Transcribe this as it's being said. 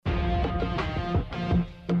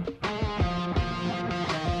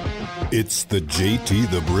It's the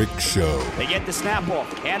JT the Brick Show. They get the snap ball.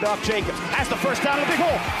 Hand off Jacobs. Has the first down in the big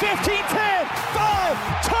hole. 15, 10,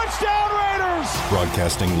 5. Touchdown Raiders.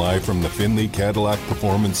 Broadcasting live from the Finley Cadillac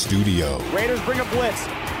Performance Studio. Raiders bring a blitz.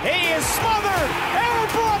 He is smothered.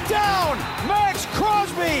 And brought down. Max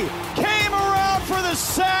Crosby came around for the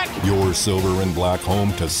sack. Your silver and black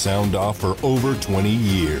home to sound off for over 20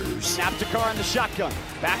 years. Snap to Carr in the shotgun.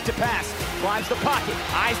 Back to pass. Climbs the pocket.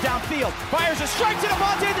 Eyes downfield. Fires a strike to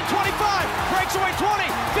Devontae at the 25. Breaks away 20.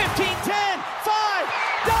 15, 10, 5.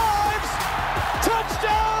 Dives.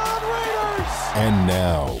 Touchdown Raiders. And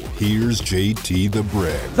now, here's JT the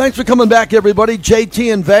Brick. Thanks for coming back, everybody.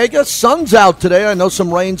 JT in Vegas. Sun's out today. I know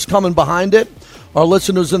some rain's coming behind it. Our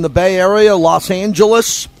listeners in the Bay Area, Los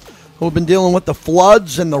Angeles, who've been dealing with the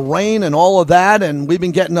floods and the rain and all of that, and we've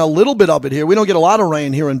been getting a little bit of it here. We don't get a lot of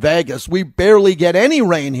rain here in Vegas. We barely get any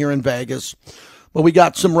rain here in Vegas, but we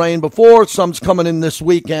got some rain before. Some's coming in this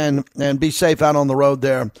weekend, and be safe out on the road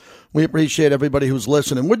there. We appreciate everybody who's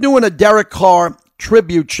listening. We're doing a Derek Carr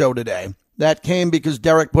tribute show today. That came because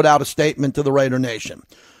Derek put out a statement to the Raider Nation,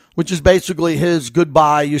 which is basically his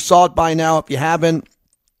goodbye. You saw it by now. If you haven't,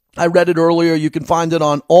 I read it earlier. You can find it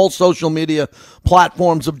on all social media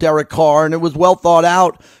platforms of Derek Carr, and it was well thought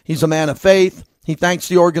out. He's a man of faith. He thanks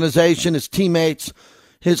the organization, his teammates.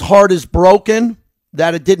 His heart is broken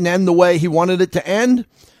that it didn't end the way he wanted it to end,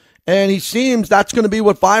 and he seems that's going to be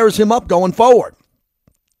what fires him up going forward.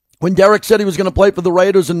 When Derek said he was going to play for the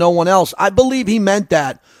Raiders and no one else, I believe he meant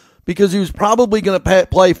that because he was probably going to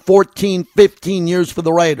play 14, 15 years for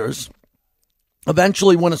the Raiders,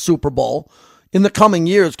 eventually win a Super Bowl in the coming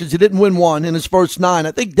years because he didn't win one in his first 9.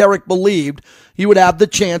 I think Derek believed he would have the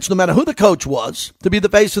chance, no matter who the coach was, to be the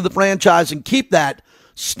face of the franchise and keep that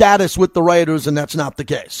status with the Raiders, and that's not the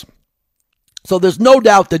case. So there's no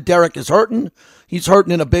doubt that Derek is hurting. He's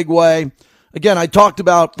hurting in a big way. Again, I talked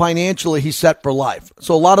about financially he's set for life.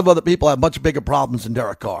 So a lot of other people have much bigger problems than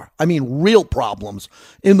Derek Carr. I mean, real problems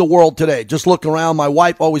in the world today. Just look around. My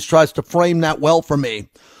wife always tries to frame that well for me.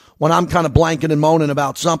 When I'm kind of blanking and moaning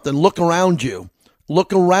about something, look around you.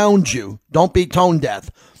 Look around you. Don't be tone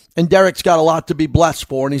deaf. And Derek's got a lot to be blessed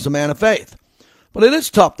for, and he's a man of faith. But it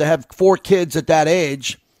is tough to have 4 kids at that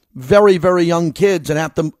age, very, very young kids, and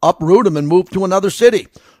have to uproot them and move to another city.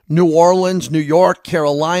 New Orleans, New York,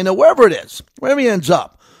 Carolina, wherever it is, wherever he ends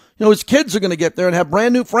up. You know, his kids are going to get there and have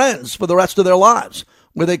brand new friends for the rest of their lives,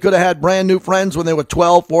 where they could have had brand new friends when they were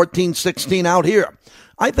 12, 14, 16 out here.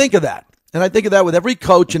 I think of that. And I think of that with every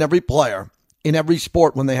coach and every player in every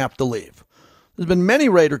sport when they have to leave. There's been many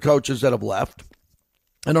Raider coaches that have left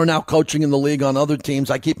and are now coaching in the league on other teams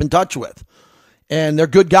I keep in touch with. And they're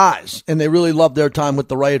good guys, and they really love their time with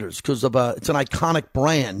the Raiders because of it's an iconic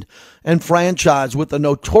brand and franchise with a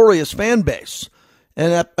notorious fan base.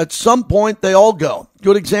 And at some point, they all go.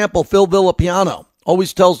 Good example, Phil Villapiano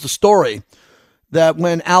always tells the story that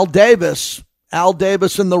when Al Davis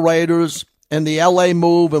and the Raiders and the L.A.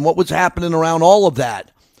 move and what was happening around all of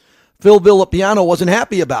that, Phil Villapiano wasn't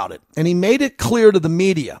happy about it. And he made it clear to the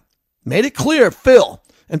media. Made it clear, Phil.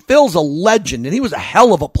 And Phil's a legend, and he was a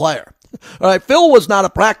hell of a player. All right, Phil was not a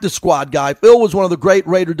practice squad guy. Phil was one of the great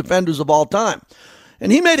Raider defenders of all time.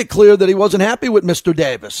 And he made it clear that he wasn't happy with Mr.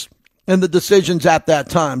 Davis and the decisions at that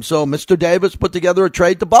time. So Mr. Davis put together a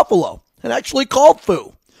trade to Buffalo and actually called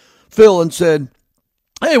Phil and said,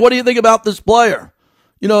 hey, what do you think about this player?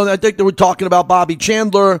 You know, I think they were talking about Bobby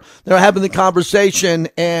Chandler. They were having the conversation,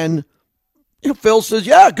 and Phil says,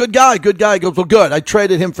 yeah, good guy. He goes, well, good. I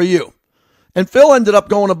traded him for you. And Phil ended up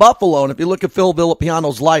going to Buffalo. And if you look at Phil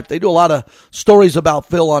Villapiano's life, they do a lot of stories about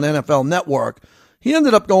Phil on NFL Network. He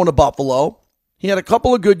ended up going to Buffalo. He had a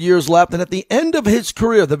couple of good years left. And at the end of his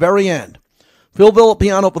career, the very end, Phil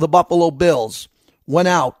Villapiano for the Buffalo Bills went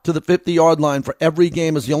out to the 50-yard line for every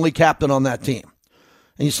game as the only captain on that team.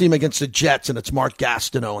 And you see him against the Jets, and it's Mark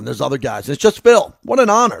Gastineau, and there's other guys. It's just Phil. What an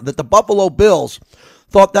honor that the Buffalo Bills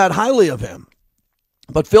thought that highly of him.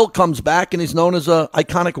 But Phil comes back, and he's known as an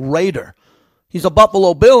iconic Raider. He's a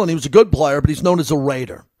Buffalo Bill, and he was a good player, but he's known as a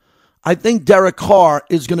Raider. I think Derek Carr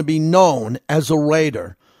is going to be known as a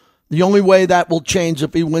Raider. The only way that will change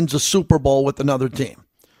if he wins a Super Bowl with another team.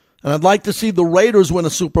 And I'd like to see the Raiders win a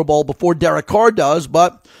Super Bowl before Derek Carr does,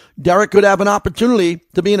 but Derek could have an opportunity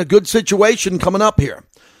to be in a good situation coming up here.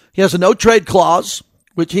 He has a no-trade clause,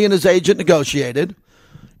 which he and his agent negotiated,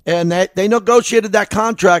 and they negotiated that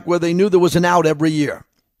contract where they knew there was an out every year.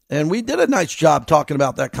 And we did a nice job talking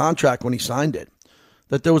about that contract when he signed it,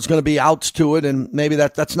 that there was going to be outs to it, and maybe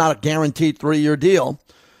that's not a guaranteed 3-year deal.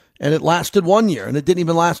 And it lasted 1 year, and it didn't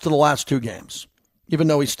even last to the last 2 games, even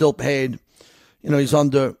though he's still paid. He's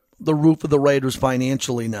under the roof of the Raiders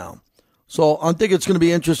financially now. So I think it's going to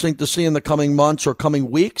be interesting to see in the coming months or coming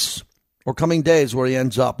weeks or coming days where he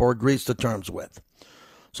ends up or agrees to terms with.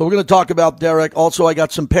 So we're going to talk about Derek. Also, I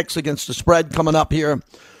got some picks against the spread coming up here.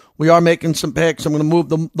 We are making some picks. I'm going to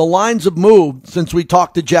move the lines have moved since we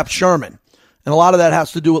talked to Jeff Sherman. And a lot of that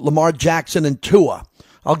has to do with Lamar Jackson and Tua.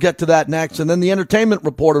 I'll get to that next. And then the entertainment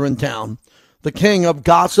reporter in town, the king of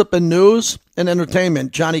gossip and news and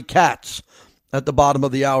entertainment, Johnny Katz, at the bottom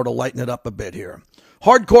of the hour to lighten it up a bit here.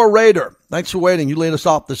 Hardcore Raider, thanks for waiting. You lead us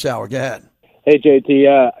off this hour. Go ahead. Hey, JT.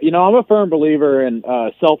 I'm a firm believer in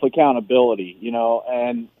self-accountability,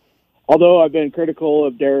 and although I've been critical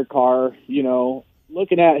of Derek Carr,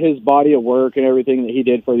 looking at his body of work and everything that he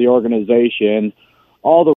did for the organization,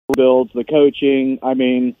 all the builds, the coaching,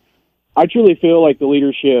 I truly feel like the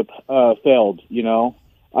leadership failed,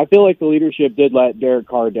 I feel like the leadership did let Derek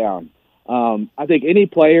Carr down. I think any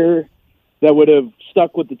player that would have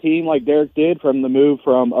stuck with the team like Derek did from the move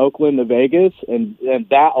from Oakland to Vegas and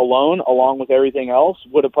that alone, along with everything else,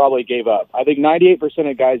 would have probably gave up. I think 98%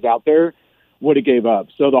 of guys out there would have gave up.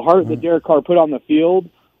 So the heart that Derek Carr put on the field,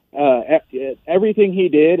 everything he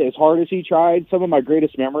did, as hard as he tried, some of my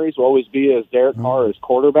greatest memories will always be as Derek Carr as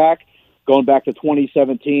quarterback, going back to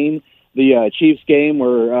 2017, the Chiefs game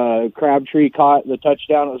where Crabtree caught the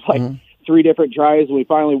touchdown. It was like 3 different tries, and we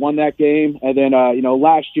finally won that game. And then,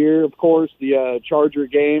 last year, of course, the Charger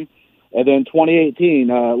game. And then 2018,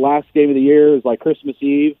 last game of the year was like Christmas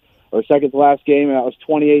Eve, or second to last game, and that was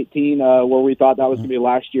 2018, where we thought that was going to be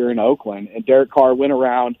last year in Oakland. And Derek Carr went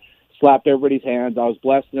around, slapped everybody's hands. I was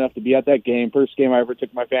blessed enough to be at that game, first game I ever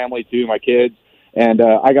took my family to, my kids, and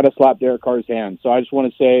I got to slap Derek Carr's hand. So I just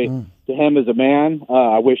want to say to him as a man,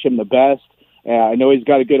 I wish him the best. I know he's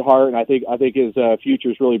got a good heart, and I think his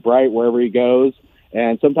future is really bright wherever he goes.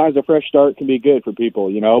 And sometimes a fresh start can be good for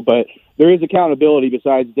people, But there is accountability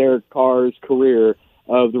besides Derek Carr's career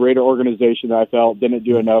of the Raider organization that I felt didn't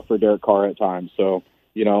do enough for Derek Carr at times. So,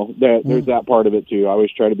 there's that part of it too. I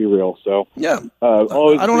always try to be real. So yeah,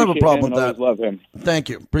 always I don't have a problem with that. Always love him. Thank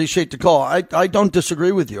you. Appreciate the call. I don't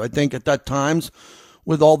disagree with you. I think at that times,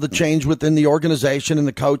 with all the change within the organization and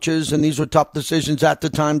the coaches, and these were tough decisions at the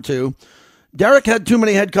time too. Derek had too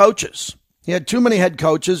many head coaches. He had too many head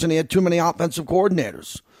coaches, and he had too many offensive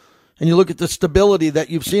coordinators. And you look at the stability that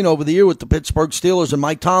you've seen over the year with the Pittsburgh Steelers and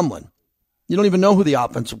Mike Tomlin. You don't even know who the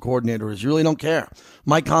offensive coordinator is. You really don't care.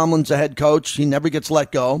 Mike Tomlin's a head coach. He never gets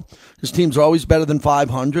let go. His teams are always better than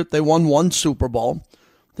 500. They won 1 Super Bowl.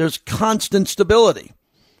 There's constant stability.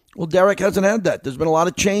 Well, Derek hasn't had that. There's been a lot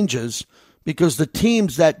of changes because the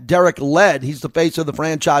teams that Derek led, he's the face of the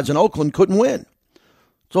franchise in Oakland, couldn't win.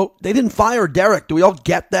 So they didn't fire Derek. Do we all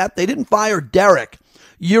get that? They didn't fire Derek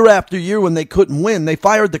year after year when they couldn't win. They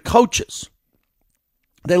fired the coaches.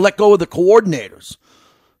 They let go of the coordinators.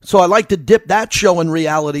 So I like to dip that show in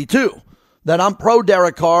reality too, that I'm pro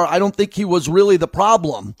Derek Carr. I don't think he was really the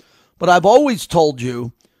problem, but I've always told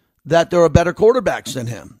you that there are better quarterbacks than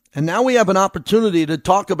him. And now we have an opportunity to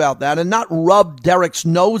talk about that and not rub Derek's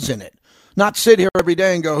nose in it. Not sit here every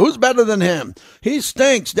day and go, who's better than him? He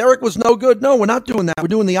stinks. Derek was no good. No, we're not doing that. We're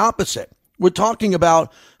doing the opposite. We're talking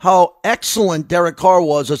about how excellent Derek Carr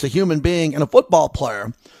was as a human being and a football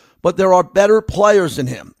player, but there are better players than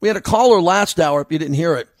him. We had a caller last hour, if you didn't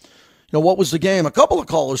hear it. What was the game? A couple of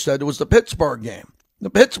callers said it was the Pittsburgh game. The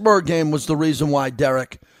Pittsburgh game was the reason why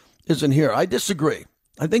Derek isn't here. I disagree.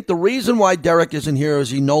 I think the reason why Derek isn't here is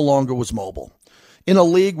he no longer was mobile. In a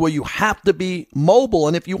league where you have to be mobile,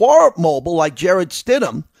 and if you are mobile like Jarrett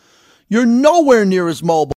Stidham, you're nowhere near as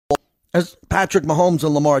mobile as Patrick Mahomes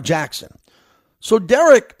and Lamar Jackson. So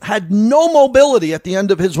Derek had no mobility at the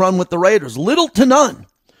end of his run with the Raiders, little to none.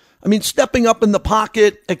 Stepping up in the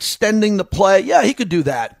pocket, extending the play, yeah, he could do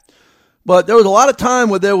that. But there was a lot of time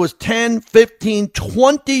where there was 10, 15,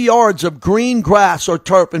 20 yards of green grass or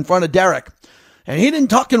turf in front of Derek, and he didn't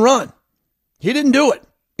tuck and run. He didn't do it.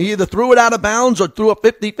 He either threw it out of bounds or threw a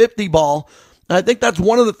 50-50 ball. And I think that's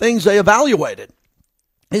one of the things they evaluated,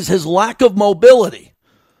 is his lack of mobility.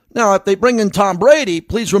 Now, if they bring in Tom Brady,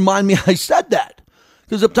 please remind me I said that.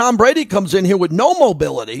 Because if Tom Brady comes in here with no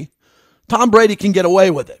mobility, Tom Brady can get away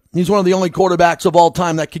with it. He's one of the only quarterbacks of all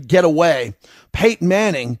time that could get away. Peyton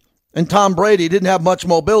Manning and Tom Brady didn't have much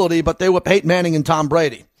mobility, but they were Peyton Manning and Tom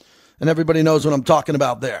Brady. And everybody knows what I'm talking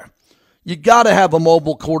about there. You got to have a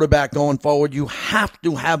mobile quarterback going forward. You have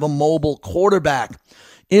to have a mobile quarterback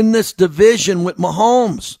in this division with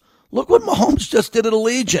Mahomes. Look what Mahomes just did at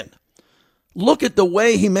Allegiant. Look at the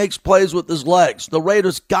way he makes plays with his legs. The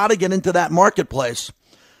Raiders got to get into that marketplace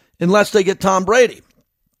unless they get Tom Brady.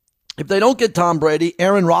 If they don't get Tom Brady,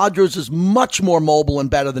 Aaron Rodgers is much more mobile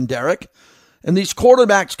and better than Derek. And these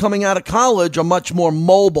quarterbacks coming out of college are much more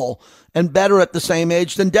mobile and better at the same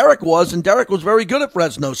age than Derek was, and Derek was very good at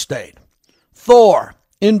Fresno State. Thor,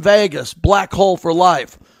 in Vegas, black hole for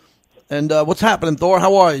life. And what's happening, Thor?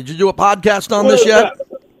 How are you? Did you do a podcast on this yet?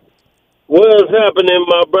 What's happening,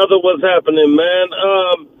 my brother? What's happening, man?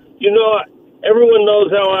 Everyone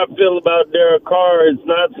knows how I feel about Derek Carr. It's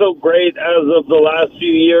not so great as of the last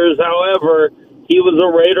few years. However, he was a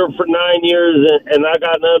Raider for 9 years, and I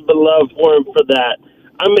got nothing but love for him for that.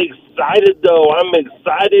 I'm excited, though. I'm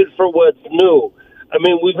excited for what's new. I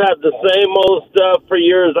mean, we've had the same old stuff for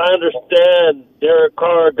years. I understand Derek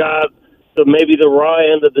Carr got maybe the raw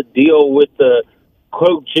end of the deal with the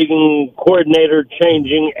coaching coordinator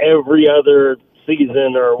changing every other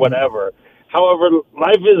season or whatever. However,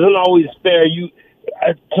 life isn't always fair.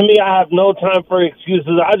 To me, I have no time for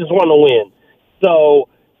excuses. I just want to win. So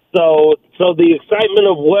the excitement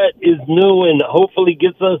of what is new and hopefully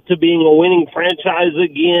gets us to being a winning franchise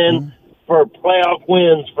again, for playoff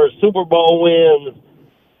wins, for Super Bowl wins,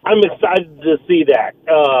 I'm excited to see that.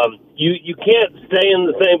 You can't stay in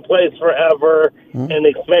the same place forever and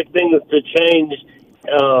expect things to change.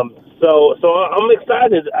 So I'm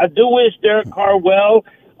excited. I do wish Derek Carr well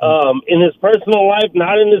in his personal life,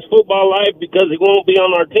 not in his football life, because he won't be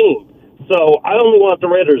on our team. So I only want the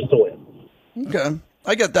Raiders to win. Okay.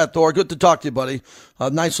 I get that, Thor. Good to talk to you, buddy.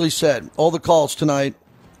 Nicely said. All the calls tonight,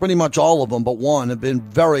 pretty much all of them but one, have been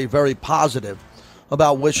very, very positive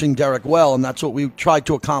about wishing Derek well, and that's what we tried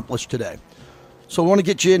to accomplish today. So we want to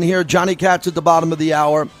get you in here. Johnny Katz at the bottom of the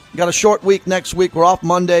hour. We got a short week next week. We're off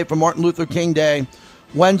Monday for Martin Luther King Day.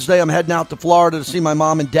 Wednesday, I'm heading out to Florida to see my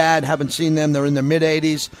mom and dad. Haven't seen them. They're in their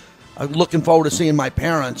mid-80s. I'm looking forward to seeing my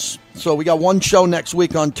parents. So we got one show next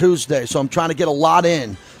week on Tuesday, so I'm trying to get a lot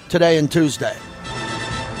in today and Tuesday.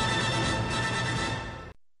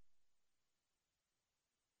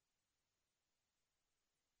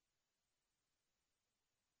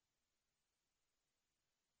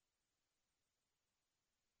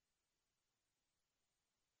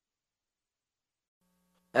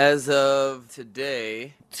 As of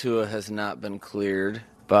today, Tua has not been cleared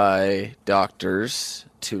by doctors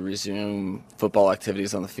to resume football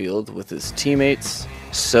activities on the field with his teammates.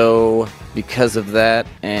 So because of that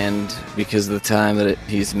and because of the time that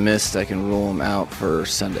he's missed, I can rule him out for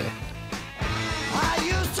Sunday.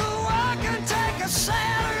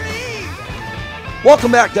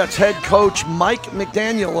 Welcome back. That's head coach Mike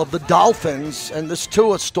McDaniel of the Dolphins. And this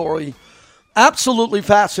Tua story absolutely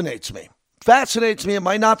fascinates me. Fascinates me. It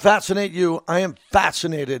might not fascinate you. I am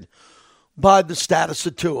fascinated by the status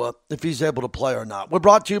of Tua, if he's able to play or not. We're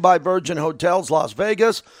brought to you by Virgin Hotels, Las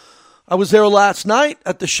Vegas. I was there last night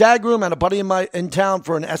at the Shag Room. I had a buddy in town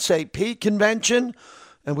for an SAP convention,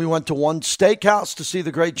 and we went to one steakhouse to see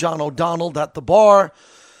the great John O'Donnell at the bar.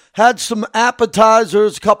 Had some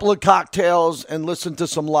appetizers, a couple of cocktails, and listened to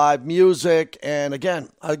some live music. And again,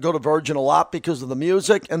 I go to Virgin a lot because of the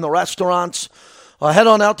music and the restaurants. Head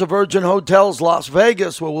on out to Virgin Hotels, Las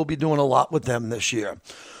Vegas, where we'll be doing a lot with them this year.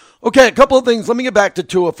 Okay, a couple of things. Let me get back to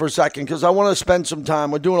Tua for a second because I want to spend some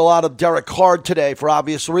time. We're doing a lot of Derek Carr today for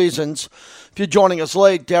obvious reasons. If you're joining us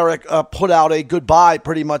late, Derek put out a goodbye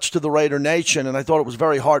pretty much to the Raider Nation, and I thought it was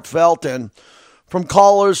very heartfelt. And from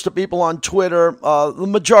callers to people on Twitter, the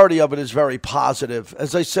majority of it is very positive.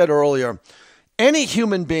 As I said earlier, any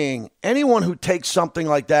human being, anyone who takes something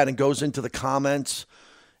like that and goes into the comments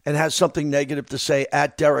and has something negative to say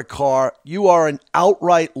at Derek Carr, you are an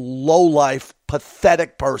outright low-life,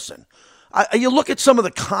 pathetic person. You look at some of the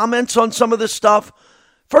comments on some of this stuff.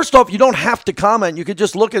 First off, you don't have to comment. You could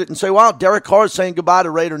just look at it and say, wow, Derek Carr is saying goodbye to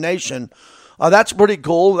Raider Nation. That's pretty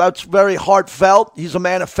cool. That's very heartfelt. He's a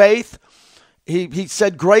man of faith. He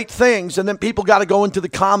said great things, and then people got to go into the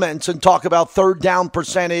comments and talk about third down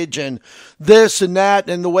percentage and this and that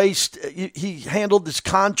and the way he handled this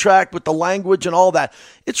contract with the language and all that.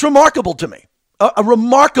 It's remarkable to me,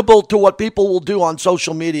 remarkable to what people will do on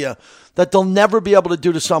social media that they'll never be able to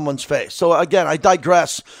do to someone's face. So, again, I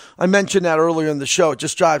digress. I mentioned that earlier in the show. It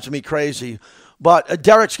just drives me crazy. But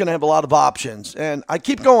Derek's going to have a lot of options, and I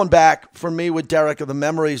keep going back for me with Derek of the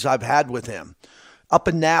memories I've had with him. Up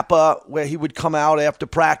in Napa, where he would come out after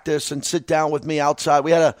practice and sit down with me outside.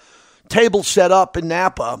 We had a table set up in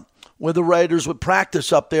Napa where the Raiders would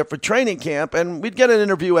practice up there for training camp, and we'd get an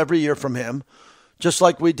interview every year from him, just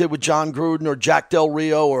like we did with John Gruden or Jack Del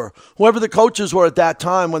Rio or whoever the coaches were at that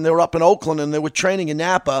time when they were up in Oakland and they were training in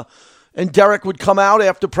Napa. And Derek would come out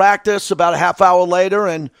after practice about a half hour later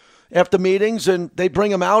and after meetings, and they'd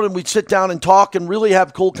bring him out and we'd sit down and talk and really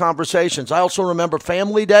have cool conversations. I also remember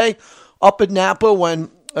Family Day up in Napa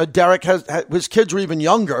when Derek his kids were even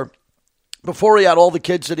younger, Before he had all the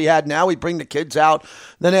kids that he had now, he'd bring the kids out.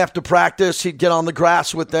 Then after practice, he'd get on the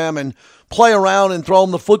grass with them and play around and throw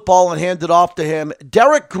them the football and hand it off to him.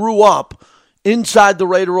 Derek grew up inside the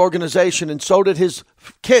Raider organization, and so did his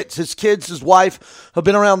kids. His kids, his wife, have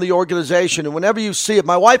been around the organization. And whenever you see it,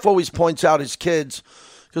 my wife always points out his kids,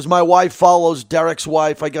 because my wife follows Derek's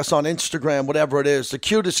wife, I guess, on Instagram, whatever it is. The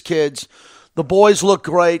cutest kids. The boys look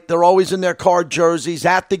great. They're always in their card jerseys,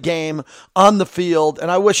 at the game, on the field,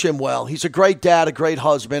 and I wish him well. He's a great dad, a great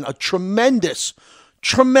husband, a tremendous,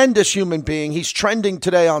 tremendous human being. He's trending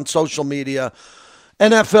today on social media.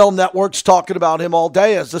 NFL Network's talking about him all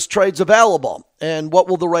day as this trade's available. And what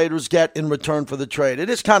will the Raiders get in return for the trade? It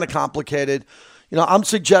is kind of complicated. You know, I'm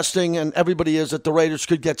suggesting, and everybody is, that the Raiders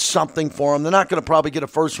could get something for him. They're not going to probably get a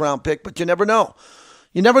first-round pick, but you never know.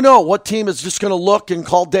 You never know what team is just going to look and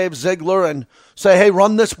call Dave Ziegler and say, hey,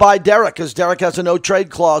 run this by Derek, because Derek has a no-trade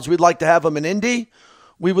clause. We'd like to have him in Indy.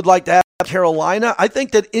 We would like to have Carolina. I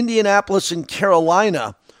think that Indianapolis and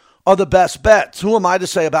Carolina are the best bets. Who am I to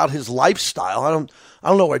say about his lifestyle? I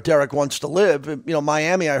don't know where Derek wants to live. You know,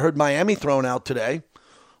 Miami, I heard Miami thrown out today.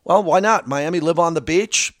 Well, why not? Miami, live on the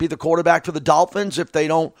beach, be the quarterback for the Dolphins if they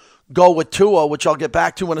don't go with Tua, which I'll get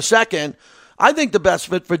back to in a second. I think the best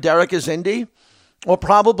fit for Derek is Indy. Or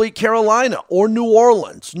probably Carolina or New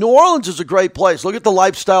Orleans. New Orleans is a great place. Look at the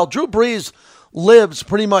lifestyle. Drew Brees lives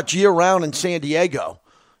pretty much year-round in San Diego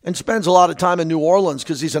and spends a lot of time in New Orleans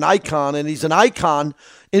because he's an icon, and he's an icon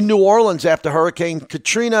in New Orleans after Hurricane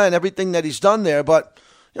Katrina and everything that he's done there. But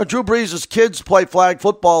you know, Drew Brees' kids play flag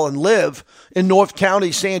football and live in North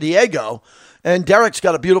County, San Diego. And Derek's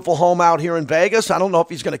got a beautiful home out here in Vegas. I don't know if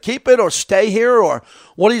he's going to keep it or stay here or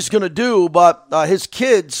what he's going to do, but his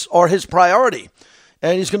kids are his priority.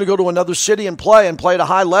 And he's going to go to another city and play at a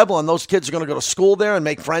high level, and those kids are going to go to school there and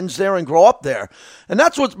make friends there and grow up there. And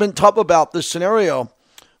that's what's been tough about this scenario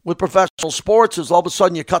with professional sports is all of a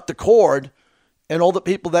sudden you cut the cord, and all the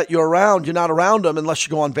people that you're around, you're not around them unless you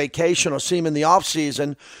go on vacation or see them in the off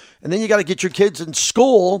season. And then you got to get your kids in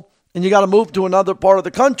school, and you got to move to another part of the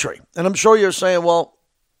country. And I'm sure you're saying, well,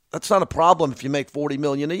 that's not a problem if you make $40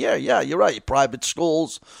 million a year. Yeah, you're right. Private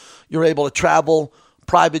schools, you're able to travel,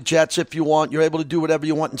 private jets if you want. You're able to do whatever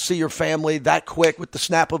you want and see your family that quick with the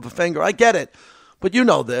snap of a finger. I get it. But you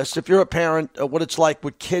know this. If you're a parent, what it's like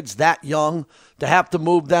with kids that young to have to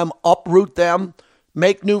move them, uproot them,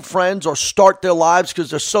 make new friends, or start their lives because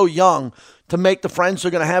they're so young to make the friends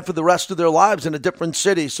they're going to have for the rest of their lives in a different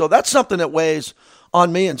city. So that's something that weighs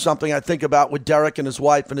on me and something I think about with Derek and his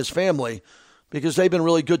wife and his family because they've been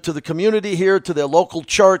really good to the community here, to their local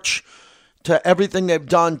church, to everything they've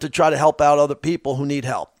done to try to help out other people who need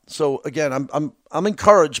help. So again, I'm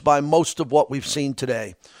encouraged by most of what we've seen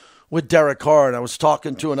today with Derek Carr. And I was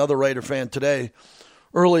talking to another Raider fan today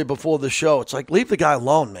earlier before the show. It's like, leave the guy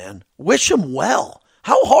alone, man. Wish him well.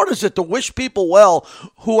 How hard is it to wish people well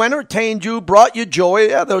who entertained you, brought you joy?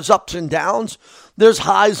 Yeah, there's ups and downs. There's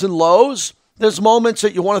highs and lows. There's moments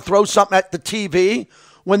that you want to throw something at the TV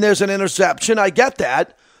when there's an interception. I get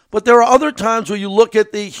that. But there are other times where you look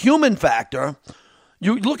at the human factor.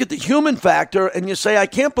 You look at the human factor and you say, I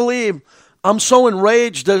can't believe I'm so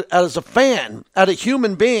enraged as a fan at a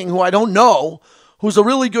human being who I don't know, who's a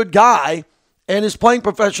really good guy and is playing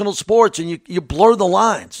professional sports, and you blur the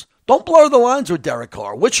lines. Don't blur the lines with Derek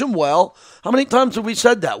Carr. Wish him well. How many times have we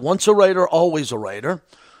said that? Once a Raider, always a Raider.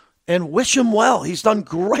 And wish him well. He's done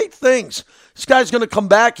great things. This guy's going to come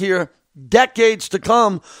back here decades to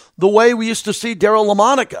come the way we used to see Daryle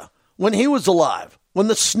Lamonica when he was alive, when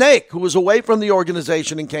the Snake, who was away from the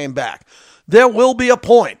organization and came back. There will be a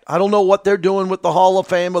point. I don't know what they're doing with the Hall of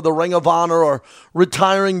Fame or the Ring of Honor or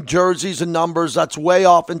retiring jerseys and numbers. That's way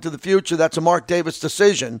off into the future. That's a Mark Davis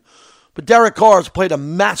decision. But Derek Carr has played a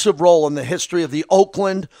massive role in the history of the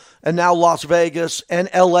Oakland and now Las Vegas and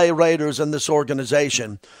L.A. Raiders in this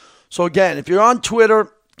organization. So again, if you're on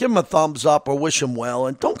Twitter, give him a thumbs up or wish him well.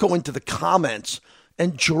 And don't go into the comments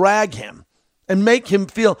and drag him and make him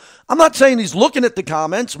feel. I'm not saying he's looking at the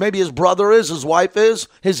comments. Maybe his brother is, his wife is,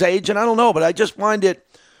 his agent. I don't know. But I just find it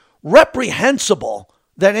reprehensible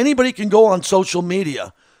that anybody can go on social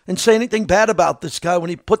media and say anything bad about this guy when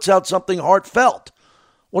he puts out something heartfelt.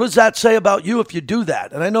 What does that say about you if you do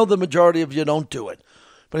that? And I know the majority of you don't do it.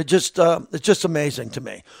 But it's just amazing to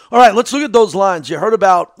me. All right, let's look at those lines. You heard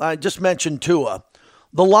about, I just mentioned Tua.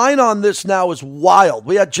 The line on this now is wild.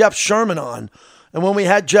 We had Jeff Sherman on. And when we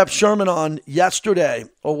had Jeff Sherman on yesterday,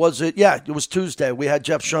 or was it? Yeah, it was Tuesday. We had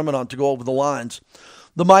Jeff Sherman on to go over the lines.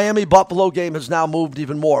 The Miami-Buffalo game has now moved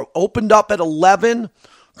even more. Opened up at 11.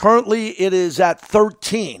 Currently, it is at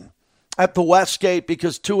 13 at the Westgate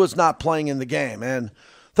because Tua's not playing in the game. And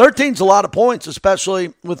 13's a lot of points,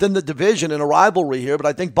 especially within the division in a rivalry here, but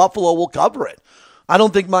I think Buffalo will cover it. I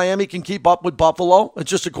don't think Miami can keep up with Buffalo. It's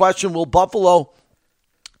just a question, will Buffalo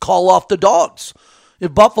call off the dogs?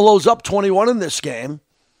 If Buffalo's up 21 in this game,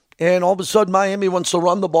 and all of a sudden Miami wants to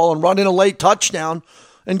run the ball and run in a late touchdown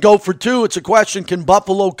and go for 2, it's a question, can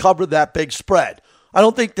Buffalo cover that big spread? I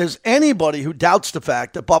don't think there's anybody who doubts the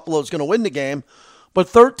fact that Buffalo's going to win the game, but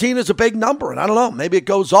 13 is a big number, and I don't know, maybe it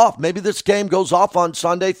goes off. Maybe this game goes off on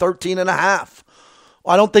Sunday, 13.5.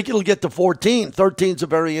 I don't think it'll get to 14. 13 is a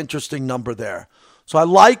very interesting number there. So I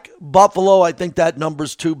like Buffalo. I think that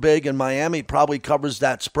number's too big, and Miami probably covers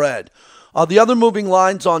that spread. The other moving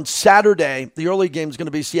lines on Saturday, the early game is going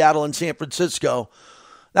to be Seattle and San Francisco.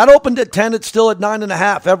 That opened at 10. It's still at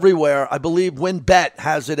 9.5 everywhere. I believe WinBet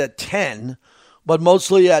has it at 10, but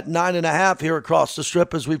mostly at 9.5 here across the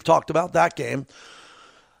strip as we've talked about that game.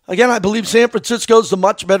 Again, I believe San Francisco's the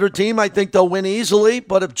much better team. I think they'll win easily,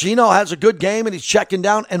 but if Geno has a good game and he's checking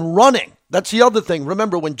down and running, that's the other thing.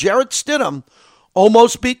 Remember, when Jarrett Stidham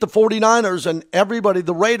almost beat the 49ers and everybody,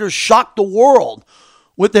 the Raiders, shocked the world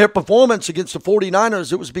with their performance against the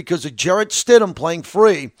 49ers, it was because of Jarrett Stidham playing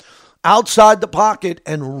free outside the pocket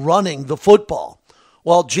and running the football.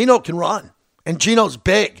 Well, Geno can run, and Geno's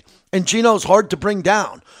big, and Geno's hard to bring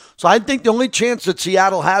down. So I think the only chance that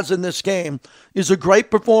Seattle has in this game is a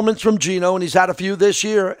great performance from Geno, and he's had a few this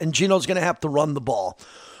year, and Geno's going to have to run the ball.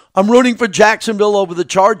 I'm rooting for Jacksonville over the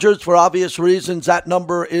Chargers for obvious reasons. That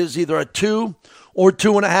number is either a 2 or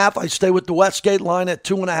 2.5. I stay with the Westgate line at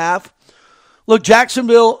 2.5. Look,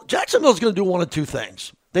 Jacksonville's going to do one of two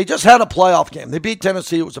things. They just had a playoff game. They beat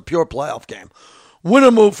Tennessee. It was a pure playoff game.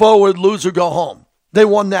 Winner move forward, loser go home. They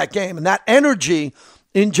won that game, and that energy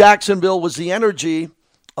in Jacksonville was the energy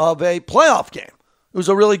of a playoff game. It was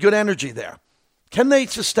a really good energy there. Can they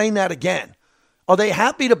sustain that again? Are they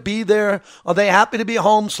happy to be there? Are they happy to be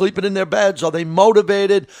home, sleeping in their beds? Are they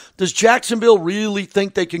motivated? Does Jacksonville really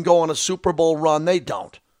think they can go on a Super Bowl run? They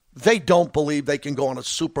don't. They don't believe they can go on a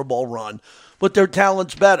Super Bowl run, but their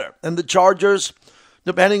talent's better. And the Chargers,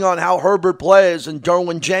 depending on how Herbert plays and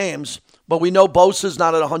Derwin James, but we know Bosa's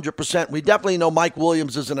not at 100%. We definitely know Mike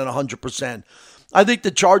Williams isn't at 100%. I think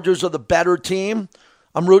the Chargers are the better team.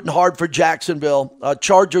 I'm rooting hard for Jacksonville.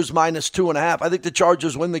 Chargers minus 2.5. I think the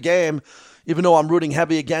Chargers win the game, even though I'm rooting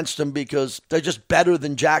heavy against them because they're just better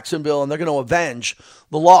than Jacksonville, and they're going to avenge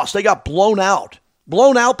the loss. They got blown out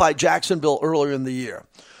by Jacksonville earlier in the year.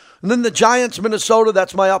 And then the Giants, Minnesota,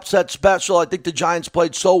 that's my upset special. I think the Giants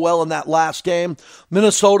played so well in that last game.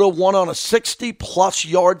 Minnesota won on a 60-plus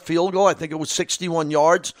yard field goal. I think it was 61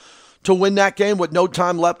 yards to win that game with no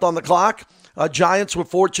time left on the clock. Giants were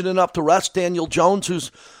fortunate enough to rest Daniel Jones,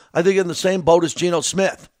 who's, I think, in the same boat as Geno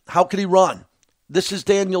Smith. How could he run? This is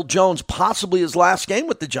Daniel Jones, possibly his last game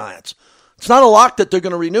with the Giants. It's not a lock that they're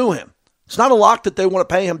going to renew him. It's not a lock that they want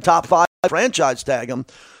to pay him top 5 franchise tag him.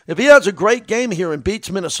 If he has a great game here and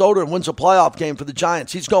beats Minnesota and wins a playoff game for the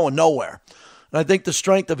Giants, he's going nowhere. And I think the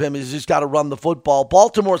strength of him is he's got to run the football.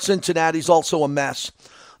 Baltimore, Cincinnati's also a mess.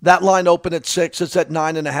 That line opened at 6. It's at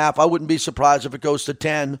 9.5. I wouldn't be surprised if it goes to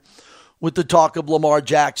 10 with the talk of Lamar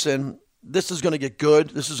Jackson. This is going to get good.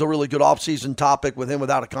 This is a really good offseason topic with him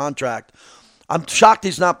without a contract. I'm shocked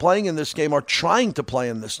he's not playing in this game or trying to play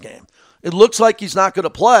in this game. It looks like he's not going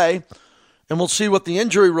to play, and we'll see what the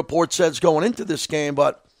injury report says going into this game,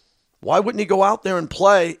 but why wouldn't he go out there and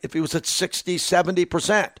play if he was at 60,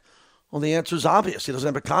 70%? Well, the answer is obvious. He doesn't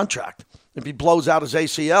have a contract. If he blows out his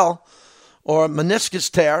ACL or a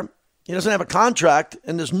meniscus tear, he doesn't have a contract,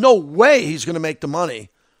 and there's no way he's going to make the money.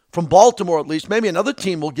 From Baltimore, at least. Maybe another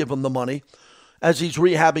team will give him the money as he's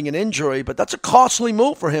rehabbing an injury, but that's a costly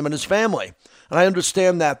move for him and his family. And I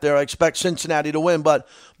understand that there. I expect Cincinnati to win, but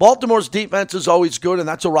Baltimore's defense is always good, and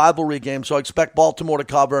that's a rivalry game, so I expect Baltimore to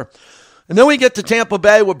cover. And then we get to Tampa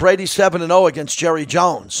Bay with Brady 7-0 against Jerry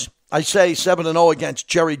Jones. I say 7-0 against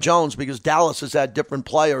Jerry Jones because Dallas has had different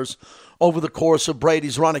players over the course of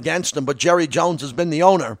Brady's run against him, but Jerry Jones has been the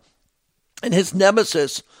owner, and his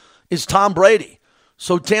nemesis is Tom Brady.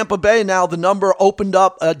 So Tampa Bay now, the number opened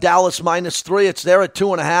up Dallas minus 3. It's there at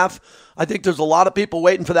 2.5. I think there's a lot of people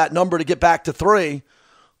waiting for that number to get back to 3.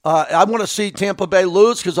 I want to see Tampa Bay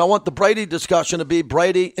lose because I want the Brady discussion to be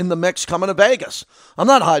Brady in the mix coming to Vegas. I'm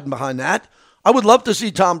not hiding behind that. I would love to see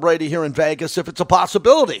Tom Brady here in Vegas if it's a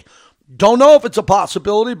possibility. Don't know if it's a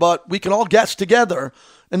possibility, but we can all guess together.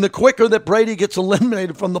 And the quicker that Brady gets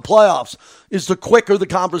eliminated from the playoffs is the quicker the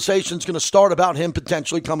conversation's going to start about him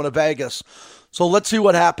potentially coming to Vegas. So let's see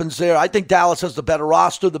what happens there. I think Dallas has the better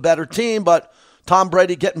roster, the better team, but Tom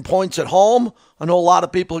Brady getting points at home, I know a lot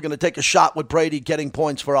of people are going to take a shot with Brady getting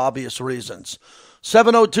points for obvious reasons.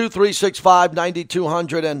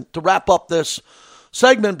 702-365-9200. And to wrap up this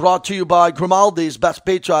segment, brought to you by Grimaldi's, best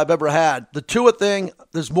pizza I've ever had. The Tua thing,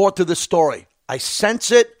 there's more to this story. I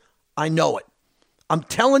sense it. I know it. I'm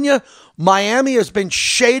telling you, Miami has been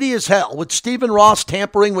shady as hell with Stephen Ross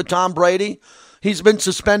tampering with Tom Brady. He's been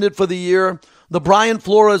suspended for the year. The Brian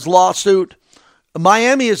Flores lawsuit.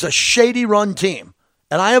 Miami is a shady run team.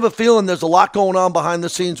 And I have a feeling there's a lot going on behind the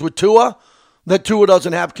scenes with Tua that Tua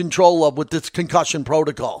doesn't have control of with this concussion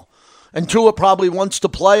protocol. And Tua probably wants to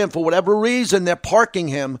play, and for whatever reason, they're parking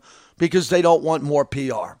him because they don't want more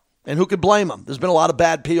PR. And who could blame them? There's been a lot of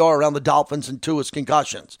bad PR around the Dolphins and Tua's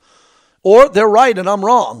concussions. Or they're right and I'm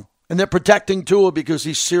wrong, and they're protecting Tua because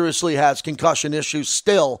he seriously has concussion issues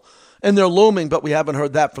still, and they're looming, but we haven't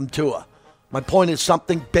heard that from Tua. My point is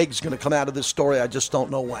something big's going to come out of this story. I just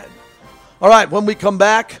don't know when. All right, when we come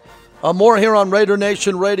back, more here on Raider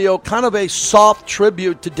Nation Radio, kind of a soft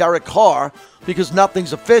tribute to Derek Carr because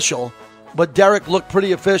nothing's official, but Derek looked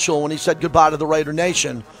pretty official when he said goodbye to the Raider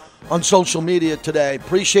Nation on social media today.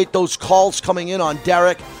 Appreciate those calls coming in on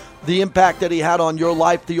Derek, the impact that he had on your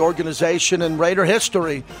life, the organization, and Raider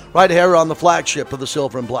history right here on the flagship of the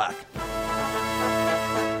Silver and Black.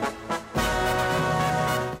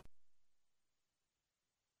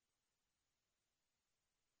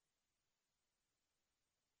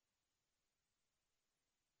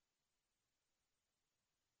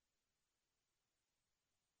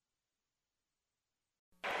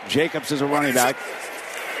 Jacobs is a running back.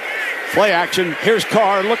 Play action. Here's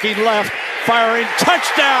Carr looking left, firing.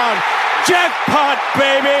 Touchdown! Jackpot,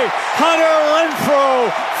 baby! Hunter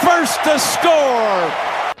Renfrow, first to score.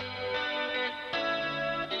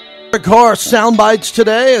 Derek Carr sound bites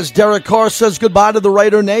today as Derek Carr says goodbye to the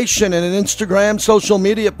Raider Nation in an Instagram social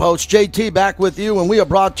media post. JT back with you, and we are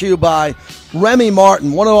brought to you by Remy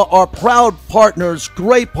Martin, one of our proud partners,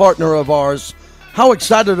 great partner of ours. How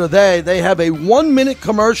excited are they? They have a 1-minute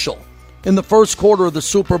commercial in the first quarter of the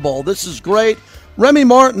Super Bowl. This is great. Remy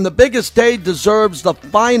Martin, the biggest day deserves the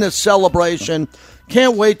finest celebration.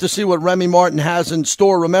 Can't wait to see what Remy Martin has in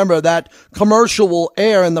store. Remember, that commercial will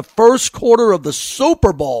air in the first quarter of the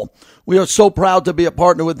Super Bowl. We are so proud to be a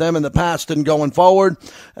partner with them in the past and going forward.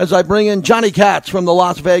 As I bring in Johnny Katz from the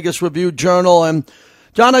Las Vegas Review-Journal. And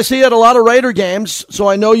John, I see you at a lot of Raider games, so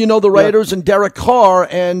I know you know the Raiders and Derek Carr,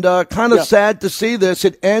 and kind of sad to see this.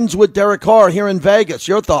 It ends with Derek Carr here in Vegas.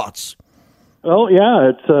 Your thoughts? Well,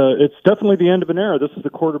 yeah, it's definitely the end of an era. This is the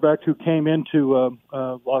quarterback who came into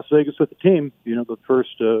Las Vegas with the team. You know, the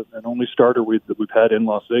first and only starter that we've had in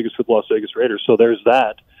Las Vegas with Las Vegas Raiders. So there's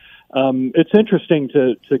that. It's interesting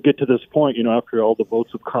to get to this point, you know, after all the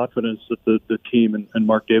votes of confidence that the team and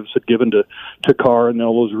Mark Davis had given to Carr and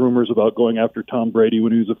all those rumors about going after Tom Brady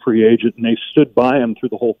when he was a free agent, and they stood by him through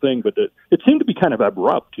the whole thing. But it seemed to be kind of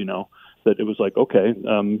abrupt, you know, that it was like, okay,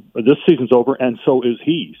 this season's over, and so is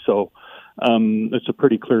he. So it's a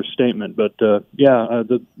pretty clear statement. But, the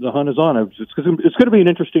hunt is on. It's going to be an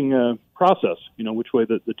interesting process, you know, which way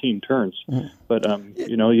the team turns. Mm-hmm. But,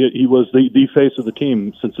 you know, he was the face of the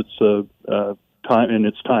team since it's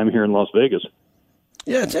time here in Las Vegas.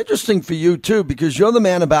 Yeah, it's interesting for you, too, because you're the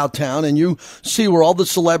man about town, and you see where all the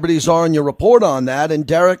celebrities are, and you report on that. And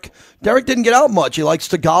Derek didn't get out much. He likes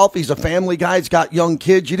to golf. He's a family guy. He's got young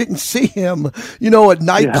kids. You didn't see him, you know, at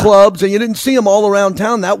nightclubs, and you didn't see him all around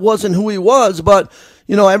town. That wasn't who he was. But,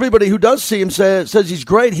 you know, everybody who does see him says he's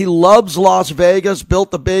great. He loves Las Vegas,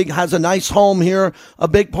 has a nice home here, a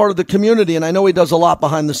big part of the community, and I know he does a lot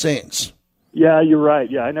behind the scenes. Yeah, you're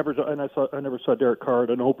right. Yeah, I never saw Derek Carr at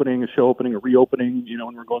an opening, a show opening, a reopening. You know,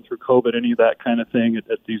 when we're going through COVID, any of that kind of thing at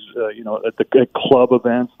these, you know, at club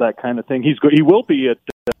events, that kind of thing. He will be at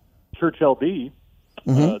Church LD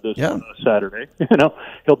this Saturday. You know,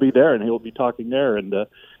 he'll be there and he'll be talking there and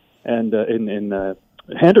in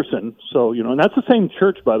Henderson. So you know, and that's the same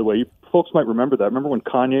church, by the way. You folks might remember that. Remember when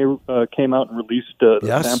Kanye came out and released the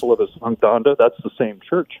sample of his song Donda? That's the same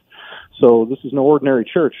church. So this is no ordinary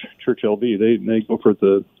church, Church LV. They go for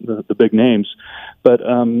the big names. But,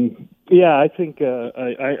 I think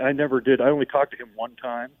I never did. I only talked to him one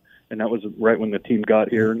time, and that was right when the team got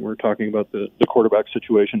here, and we were talking about the quarterback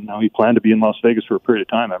situation. Now, he planned to be in Las Vegas for a period of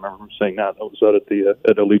time. I remember him saying that. That was out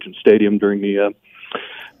at Allegiant Stadium during the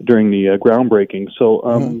groundbreaking. So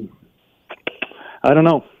I don't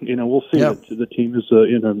know. You know, we'll see. Yeah. The team is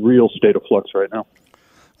in a real state of flux right now.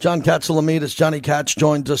 John Katsilometis, Johnny Katz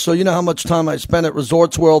joins us. So you know how much time I spent at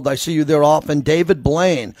Resorts World. I see you there often. David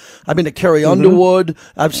Blaine. I've been to Carrie Underwood.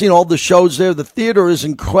 I've seen all the shows there. The theater is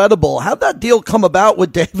incredible. How'd that deal come about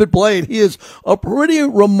with David Blaine? He is a pretty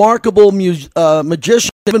remarkable magician,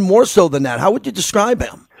 even more so than that. How would you describe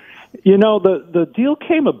him? You know, the deal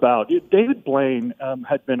came about. David Blaine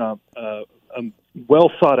had been a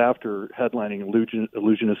well sought after headlining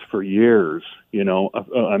illusionist for years. You know,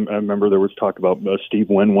 I remember there was talk about Steve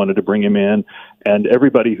Wynn wanted to bring him in, and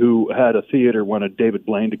everybody who had a theater wanted David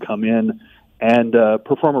Blaine to come in and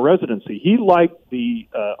perform a residency. He liked the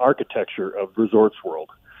architecture of Resorts World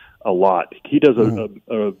a lot. He does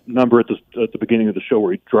a number at the beginning of the show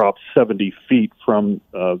where he drops 70 feet from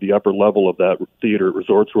the upper level of that theater at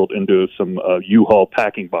Resorts World into some U-Haul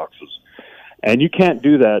packing boxes. And you can't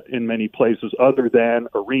do that in many places other than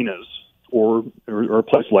arenas or a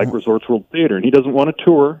place like Resorts World Theater. And he doesn't want to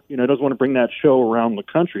tour. You know, he doesn't want to bring that show around the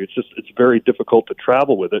country. It's very difficult to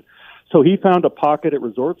travel with it. So he found a pocket at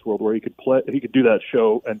Resorts World where he could do that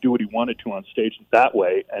show and do what he wanted to on stage that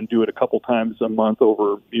way, and do it a couple times a month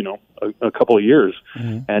over, you know, a couple of years.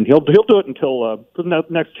 Mm-hmm. And he'll do it until for the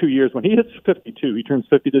next 2 years. When he hits 52, he turns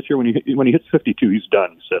 50 this year. When he hits 52, he's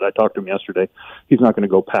done. He said, I talked to him yesterday. He's not going to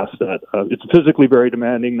go past that. It's physically very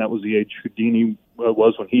demanding. That was the age Houdini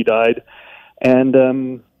was when he died.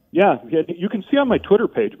 And yeah, you can see on my Twitter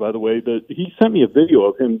page, by the way, that he sent me a video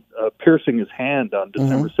of him piercing his hand on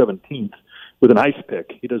December 17th with an ice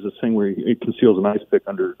pick. He does this thing where he conceals an ice pick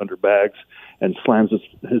under bags and slams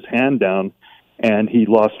his hand down, and he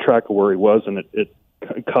lost track of where he was, and it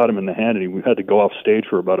caught him in the hand, and he had to go off stage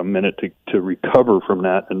for about a minute to recover from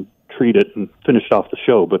that and treat it and finish off the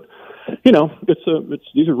show. But you know,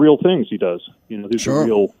 these are real things he does. You know, these are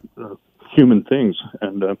real human things,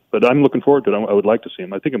 and but I'm looking forward to it. I would like to see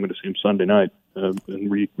him. I think I'm going to see him Sunday night and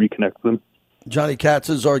reconnect with him. Johnny Katz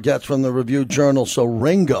is our guest from the Review Journal. So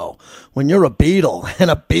Ringo, when you're a Beatle and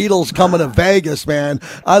a Beatle's coming to Vegas, man,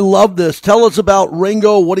 I love this. Tell us about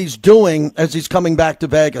Ringo, what he's doing as he's coming back to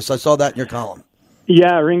Vegas. I saw that in your column.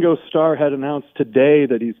 Yeah, Ringo Starr had announced today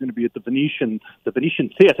that he's going to be at the Venetian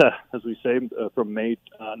Theatre, as we say, from May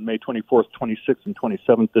 24th, 26th, and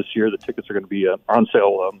 27th this year. The tickets are going to be on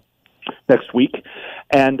sale next week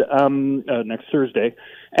and next Thursday.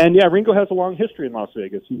 And yeah, Ringo has a long history in Las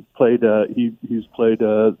Vegas. He's played he's played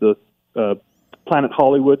the Planet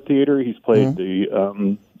Hollywood Theater. He's played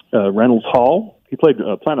the Reynolds Hall. He played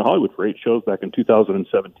Planet Hollywood for 8 shows back in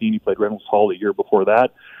 2017. He played Reynolds Hall the year before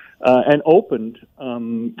that, and opened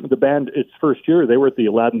the band its first year. They were at the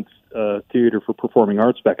Aladdin Theater for Performing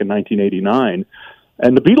Arts back in 1989,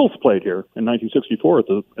 and the Beatles played here in 1964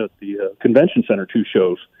 at the Convention Center 2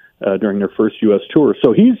 shows. During their first U.S. tour.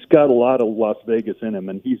 So he's got a lot of Las Vegas in him,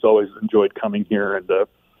 and he's always enjoyed coming here. And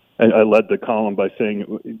I led the column by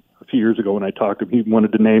saying a few years ago when I talked to him, he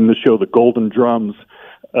wanted to name the show the Golden Drums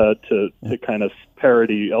to kind of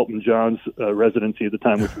parody Elton John's residency at the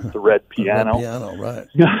time, which was the Red Piano. The Red Piano, right.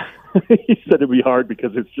 He said it'd be hard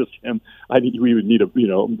because it's just him. We would need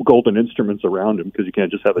golden instruments around him because you can't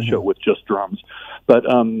just have a show with just drums. But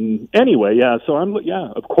anyway, yeah. So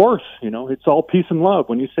of course, it's all peace and love.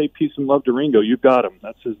 When you say peace and love to Ringo, you've got him.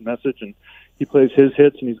 That's his message, and he plays his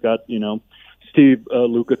hits, and he's got Steve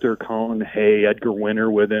Lukather, Colin Hay, Edgar Winter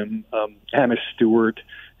with him, Hamish Stewart,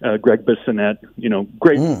 Greg Bissonette,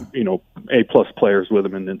 great, A+ players with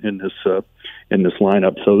him in this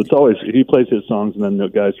lineup. So it's always, he plays his songs, and then the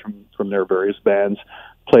guys from their various bands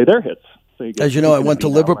play their hits. So as you know, I went to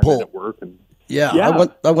Liverpool.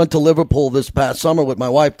 I went to Liverpool this past summer with my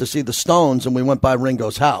wife to see the Stones, and we went by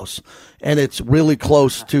Ringo's house. And it's really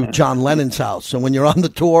close to John Lennon's house. So when you're on the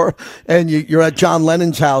tour and you're at John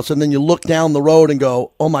Lennon's house, and then you look down the road and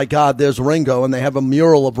go, oh, my God, there's Ringo. And they have a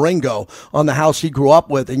mural of Ringo on the house he grew up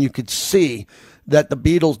with. And you could see that the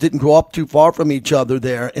Beatles didn't grow up too far from each other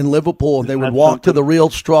there in Liverpool. They would walk to the real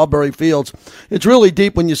strawberry fields. It's really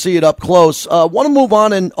deep when you see it up close. Want to move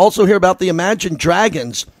on and also hear about the Imagine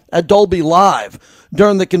Dragons at Dolby Live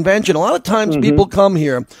during the convention. A lot of times people come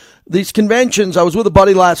here. These conventions, I was with a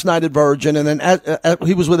buddy last night at Virgin, and then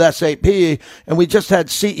he was with SAP, and we just had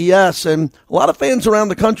CES, and a lot of fans around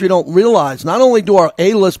the country don't realize not only do our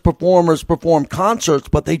A-list performers perform concerts,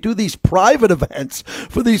 but they do these private events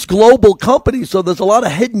for these global companies, so there's a lot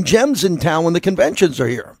of hidden gems in town when the conventions are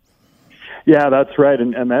here. Yeah, that's right.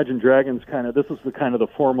 And Imagine Dragons this was the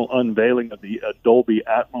formal unveiling of the Dolby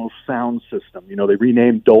Atmos sound system. They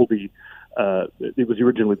renamed Dolby. It was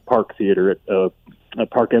originally Park Theater at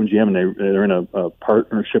Park MGM, and they're in a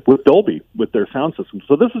partnership with Dolby with their sound system.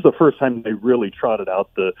 So this is the first time they really trotted out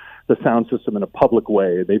the sound system in a public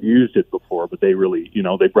way. They've used it before, but they really,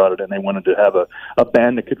 they brought it in. They wanted to have a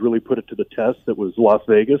band that could really put it to the test. That was Las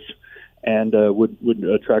Vegas. And would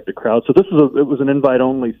attract a crowd. So it was an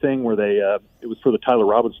invite-only thing where it was for the Tyler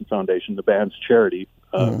Robinson Foundation, the band's charity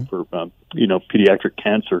for pediatric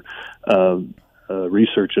cancer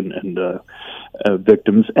research, and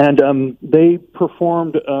victims, and they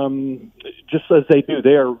performed just as they do.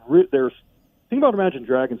 They're thing about Imagine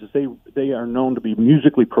Dragons is they are known to be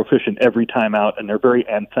musically proficient every time out, and they're very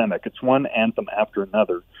anthemic. It's one anthem after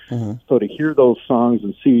another. Mm-hmm. So to hear those songs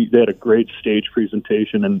and see they had a great stage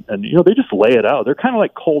presentation, and they just lay it out. They're kind of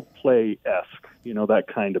like Coldplay-esque, that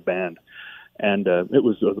kind of band. And it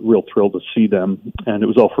was a real thrill to see them, and it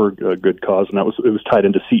was all for a good cause. And it was tied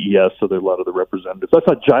into CES, so there are a lot of the representatives. I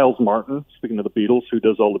saw Giles Martin, speaking of the Beatles, who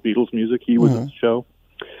does all the Beatles music. He was at the show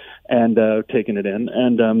and taking it in,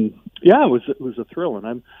 and it was a thrill.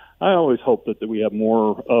 And I always hope that we have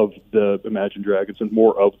more of the Imagine Dragons and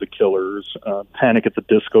more of the Killers. Panic at the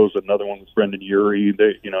Disco is another one with Brendan Urie.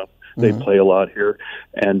 They play a lot here,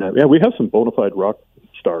 and we have some bona fide rock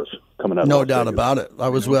stars coming out. No doubt about it.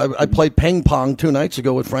 I played ping pong 2 nights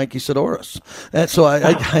ago with Frankie Sidoris, and so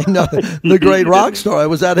I know the great rock star. I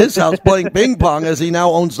was at his house playing ping pong, as he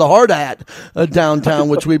now owns the Hard Hat downtown,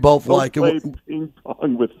 which we both like. Ping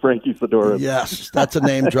pong with Frankie Sidoris. Yes, that's a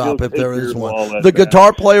name drop if there is one. The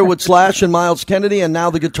guitar player with Slash and Miles Kennedy, and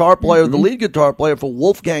now the guitar player, the lead guitar player for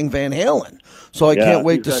Wolfgang Van Halen. So I can't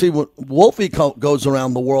wait to see what Wolfie goes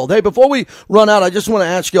around the world. Hey, before we run out, I just want to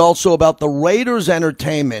ask you also about the Raiders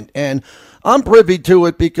entertainment. And I'm privy to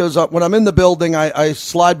it because when I'm in the building, I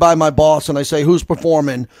slide by my boss and I say, who's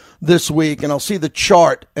performing this week? And I'll see the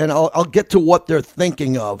chart and I'll get to what they're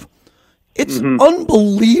thinking of. It's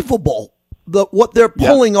unbelievable what they're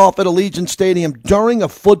pulling off at Allegiant Stadium during a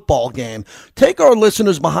football game. Take our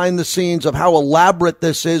listeners behind the scenes of how elaborate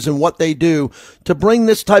this is and what they do to bring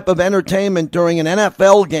this type of entertainment during an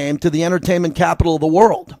NFL game to the entertainment capital of the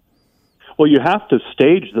world. Well, you have to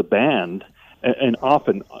stage the band and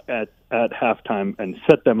often at halftime and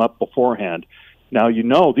set them up beforehand. Now,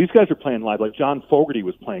 these guys are playing live. Like John Fogerty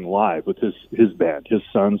was playing live with his band. His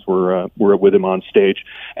sons were with him on stage.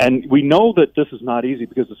 And we know that this is not easy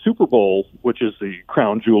because the Super Bowl, which is the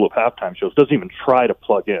crown jewel of halftime shows, doesn't even try to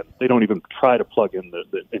plug in. They don't even try to plug in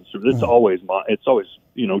the instrument. It's always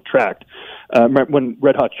tracked. When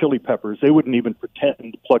Red Hot Chili Peppers, they wouldn't even pretend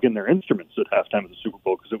to plug in their instruments at halftime of the Super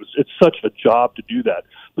Bowl because it's such a job to do that.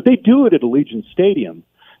 But they do it at Allegiant Stadium.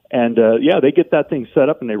 And, they get that thing set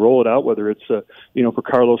up and they roll it out, whether it's, for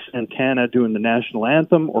Carlos Santana doing the national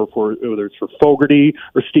anthem or whether it's for Fogerty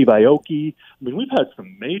or Steve Aoki. I mean, we've had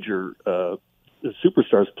some major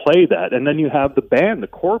superstars play that. And then you have the band, the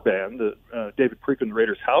core band, the David Perico and the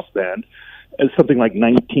Raiders House Band, as something like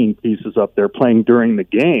 19 pieces up there playing during the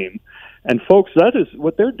game. And, folks, that is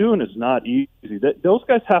what they're doing is not easy. Those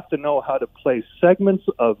guys have to know how to play segments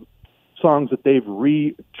of songs that they've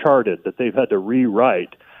recharted, that they've had to rewrite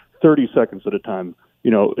 30 seconds at a time,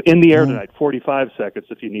 in the air tonight, 45 seconds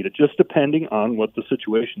if you need it, just depending on what the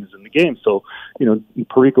situation is in the game. So,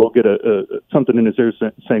 Perico will get something in his ear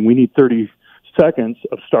saying, we need 30 seconds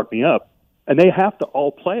of Start Me Up, and they have to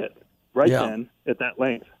all play it then at that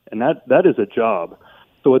length, and that is a job.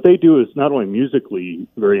 So what they do is not only musically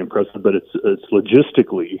very impressive, but it's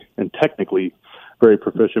logistically and technically very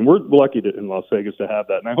proficient. We're lucky in Las Vegas to have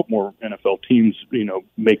that, and I hope more NFL teams,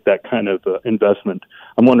 make that kind of investment.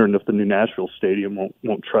 I'm wondering if the new Nashville Stadium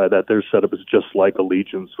won't try that. Their setup is just like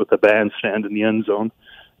Allegiant's with a bandstand in the end zone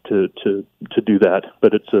to do that.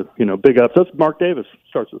 But it's a big up. That's Mark Davis.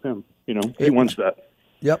 Starts with him. He wants that.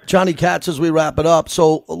 Yep, Johnny Katz as we wrap it up.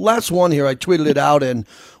 So last one here, I tweeted it out, and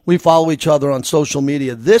we follow each other on social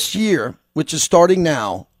media. This year, which is starting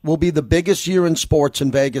now, will be the biggest year in sports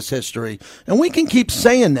in Vegas history. And we can keep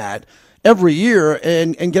saying that every year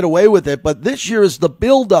and get away with it. But this year is the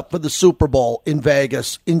build-up for the Super Bowl in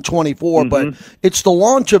Vegas in 24. But it's the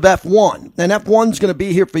launch of F1. And F1's going to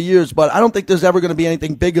be here for years. But I don't think there's ever going to be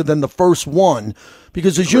anything bigger than the first one.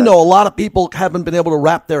 Because, as you know, a lot of people haven't been able to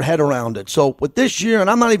wrap their head around it. So with this year, and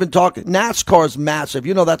I'm not even talking, NASCAR's massive.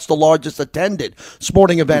 That's the largest attended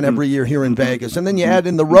sporting event every year here in Vegas. And then you add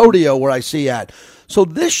in the rodeo where I see at. So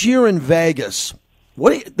this year in Vegas,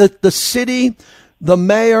 the city, the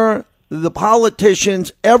mayor, the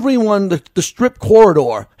politicians, everyone, the strip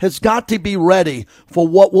corridor has got to be ready for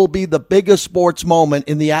what will be the biggest sports moment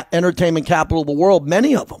in the entertainment capital of the world,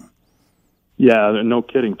 many of them. Yeah, no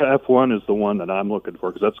kidding. F1 is the one that I'm looking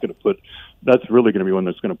for because that's really going to be one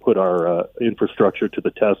that's going to put our infrastructure to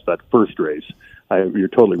the test, that first race. You're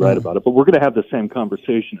totally right about it. But we're going to have the same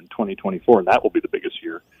conversation in 2024, and that will be the biggest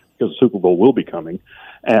year because the Super Bowl will be coming,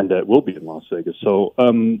 and it will be in Las Vegas. So,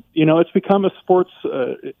 it's become a sports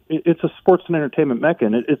it's a sports and entertainment mecca,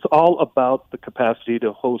 and it's all about the capacity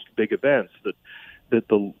to host big events that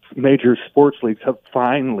the major sports leagues have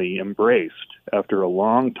finally embraced after a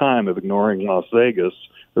long time of ignoring Las Vegas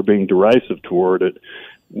or being derisive toward it.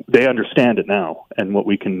 they understand it now, and what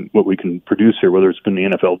we can produce here, whether it's been the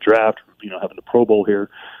NFL draft, having the Pro Bowl here,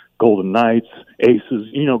 Golden Knights, Aces,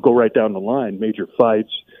 go right down the line, major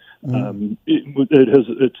fights.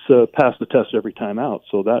 It's passed the test every time out,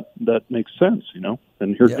 so that makes sense,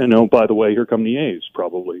 And here, by the way, here come the A's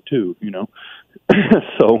probably too,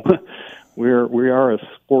 So we are a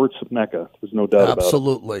sports mecca. There's no doubt about it.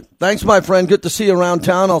 Absolutely. Thanks, my friend. Good to see you around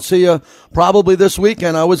town. I'll see you probably this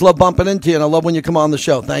weekend. I always love bumping into you, and I love when you come on the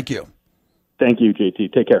show. Thank you. Thank you,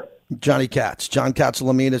 JT. Take care. Johnny Katz, John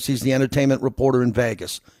Katzalaminas. He's the entertainment reporter in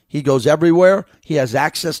Vegas. He goes everywhere. He has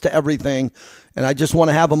access to everything. And I just want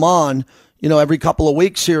to have him on, every couple of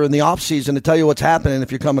weeks here in the off season to tell you what's happening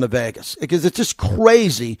if you're coming to Vegas. Because it's just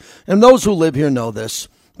crazy. And those who live here know this.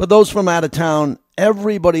 But those from out of town,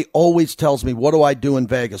 everybody always tells me, what do I do in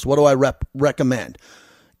Vegas? What do I recommend?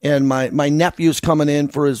 And my nephew's coming in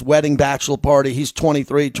for his wedding bachelor party. He's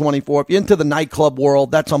 23, 24. If you're into the nightclub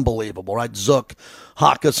world, that's unbelievable, right? Zouk,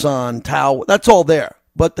 Hakkasan, Tao, that's all there.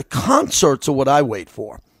 But the concerts are what I wait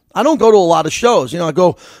for. I don't go to a lot of shows. I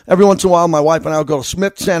go every once in a while, my wife and I will go to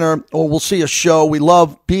Smith Center, or we'll see a show. We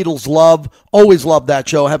love Beatles Love. Always love that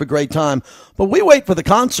show. Have a great time. But we wait for the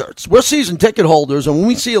concerts. We're season ticket holders, and when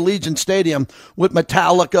we see Allegiant Stadium with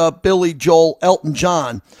Metallica, Billy Joel, Elton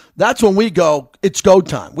John, that's when we go, it's go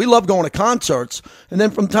time. We love going to concerts, and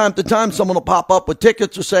then from time to time, someone will pop up with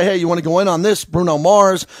tickets or say, hey, you want to go in on this? Bruno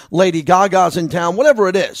Mars, Lady Gaga's in town, whatever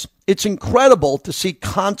it is. It's incredible to see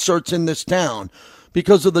concerts in this town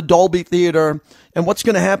because of the Dolby Theater and what's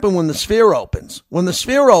going to happen when the Sphere opens. When the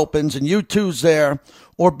Sphere opens and U2's there,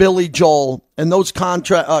 or Billy Joel, and those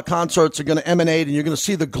concerts are going to emanate, and you're going to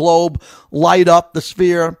see the globe light up the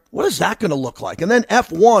Sphere. What is that going to look like? And then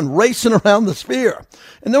F1 racing around the Sphere.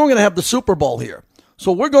 And then we're going to have the Super Bowl here.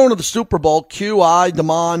 So we're going to the Super Bowl. QI,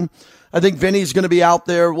 Damon, I think Vinny's going to be out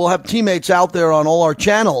there. We'll have teammates out there on all our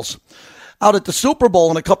channels out at the Super Bowl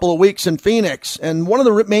in a couple of weeks in Phoenix. And one of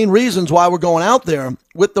the main reasons why we're going out there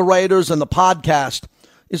with the Raiders and the podcast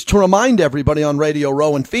is to remind everybody on Radio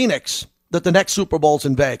Row in Phoenix that the next Super Bowl's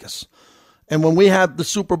in Vegas. And when we have the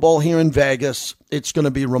Super Bowl here in Vegas, it's going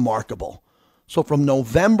to be remarkable. So from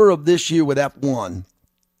November of this year with F1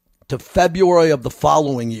 to February of the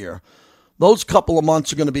following year, those couple of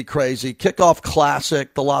months are going to be crazy. Kickoff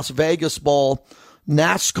Classic, the Las Vegas Bowl,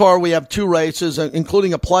 NASCAR, we have 2 races,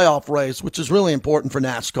 including a playoff race, which is really important for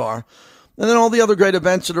NASCAR. And then all the other great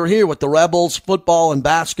events that are here with the Rebels, football and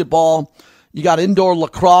basketball. You got indoor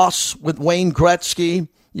lacrosse with Wayne Gretzky.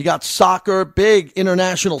 You got soccer, big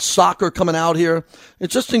international soccer coming out here.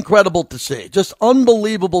 It's just incredible to see. Just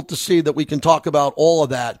unbelievable to see that we can talk about all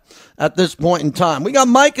of that at this point in time. We got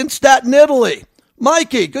Mike in Staten, Italy.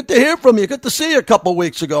 Mikey, good to hear from you. Good to see you a couple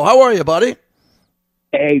weeks ago. How are you, buddy?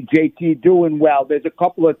 Hey, JT, doing well. There's a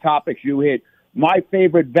couple of topics you hit. My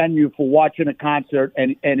favorite venue for watching a concert,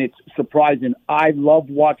 and it's surprising, I love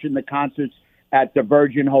watching the concerts at the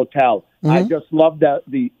Virgin Hotel. Mm-hmm. I just love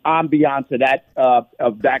the ambiance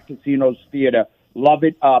of that casino's theater. Love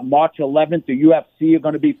it. March 11th, the UFC are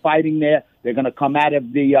going to be fighting there. They're going to come out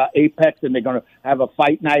of the Apex, and they're going to have a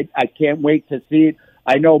fight night. I can't wait to see it.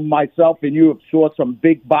 I know myself and you have saw some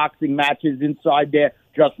big boxing matches inside there.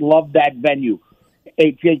 Just love that venue.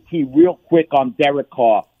 Hey, JT, real quick on Derek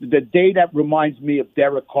Carr. The day that reminds me of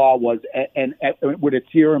Derek Carr was, and with a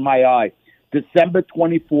tear in my eye, December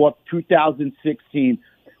 24th, 2016,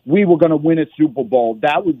 we were going to win a Super Bowl.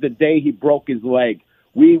 That was the day he broke his leg.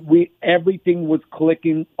 We everything was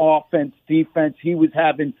clicking, offense, defense. He was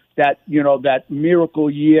having that miracle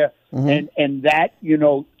year, and that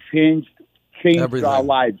changed everything. Our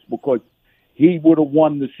lives, because he would have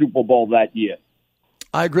won the Super Bowl that year.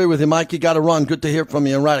 I agree with you, Mike. You got to run. Good to hear from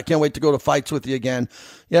you. And right, I can't wait to go to fights with you again.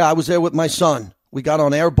 Yeah, I was there with my son. We got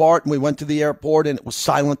on Air Bart, and we went to the airport, and it was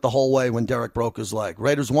silent the whole way when Derek broke his leg.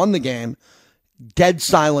 Raiders won the game. Dead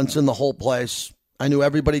silence in the whole place. I knew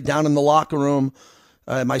everybody down in the locker room.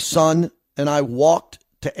 My son and I walked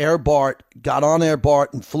to Air Bart, got on Air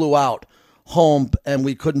Bart, and flew out home, and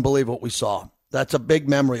we couldn't believe what we saw. That's a big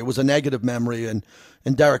memory. It was a negative memory, and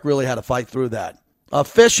Derek really had to fight through that.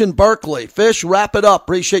 Fish in Berkeley. Fish, wrap it up.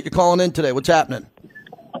 Appreciate you calling in today. What's happening?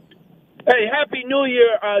 Hey, Happy New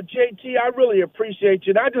Year, JT. I really appreciate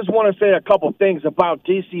you. And I just want to say a couple things about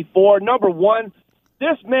DC4. Number one,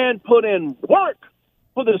 this man put in work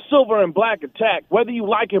for the Silver and Black Attack. Whether you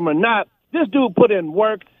like him or not, this dude put in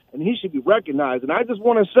work, and he should be recognized. And I just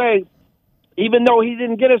want to say, even though he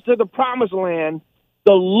didn't get us to the promised land,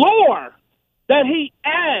 the lore that he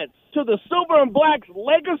adds to the Silver and Black's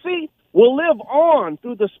legacy will live on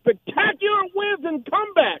through the spectacular wins and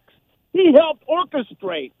comebacks he helped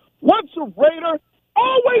orchestrate. Once a Raider,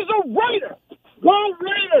 always a Raider. Go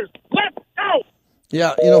Raiders! Let's go!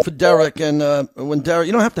 Yeah, for Derek, and when Derek,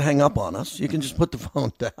 you don't have to hang up on us. You can just put the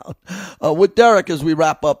phone down. With Derek, as we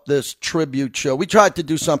wrap up this tribute show, we tried to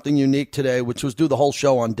do something unique today, which was do the whole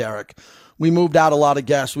show on Derek. We moved out a lot of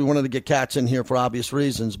guests. We wanted to get Cats in here for obvious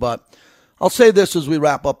reasons, but I'll say this as we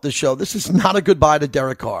wrap up this show. This is not a goodbye to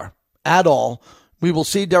Derek Carr at all. We will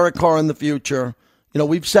see Derek Carr in the future.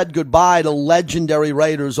 We've said goodbye to legendary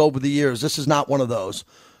Raiders over the years. This is not one of those.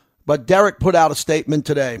 But Derek put out a statement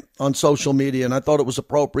today on social media, and I thought it was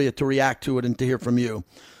appropriate to react to it and to hear from you.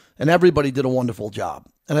 And everybody did a wonderful job.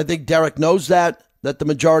 And I think Derek knows that the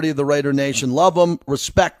majority of the Raider Nation love him,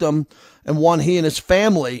 respect him, and want he and his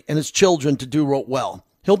family and his children to do well.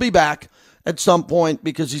 He'll be back at some point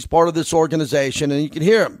because he's part of this organization, and you can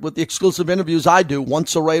hear with the exclusive interviews I do,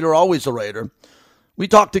 once a Raider, always a Raider. We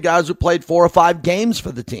talk to guys who played 4 or 5 games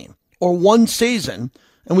for the team or 1 season,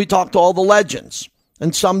 and we talk to all the legends.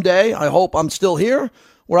 And someday, I hope I'm still here,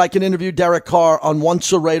 where I can interview Derek Carr on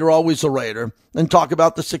Once a Raider, Always a Raider, and talk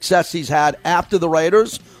about the success he's had after the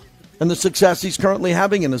Raiders and the success he's currently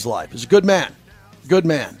having in his life. He's a good man. Good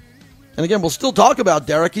man. And again, we'll still talk about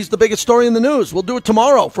Derek. He's the biggest story in the news. We'll do it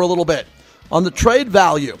tomorrow for a little bit on the trade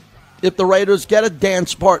value if the Raiders get a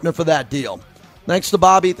dance partner for that deal. Thanks to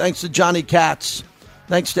Bobby. Thanks to Johnny Katz.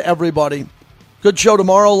 Thanks to everybody. Good show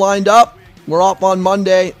tomorrow lined up. We're off on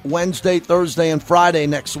Monday, Wednesday, Thursday, and Friday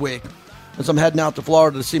next week as I'm heading out to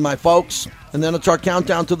Florida to see my folks. And then it's our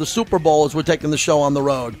countdown to the Super Bowl as we're taking the show on the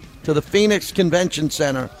road to the Phoenix Convention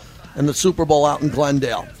Center and the Super Bowl out in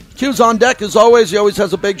Glendale. Q's on deck as always. He always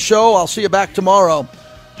has a big show. I'll see you back tomorrow.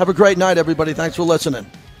 Have a great night, everybody. Thanks for listening.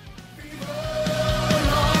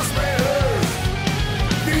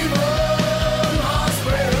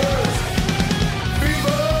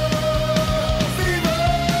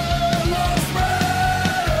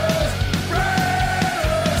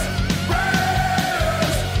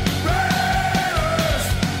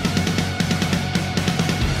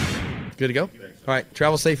 Good to go? All right.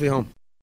 Travel safely home.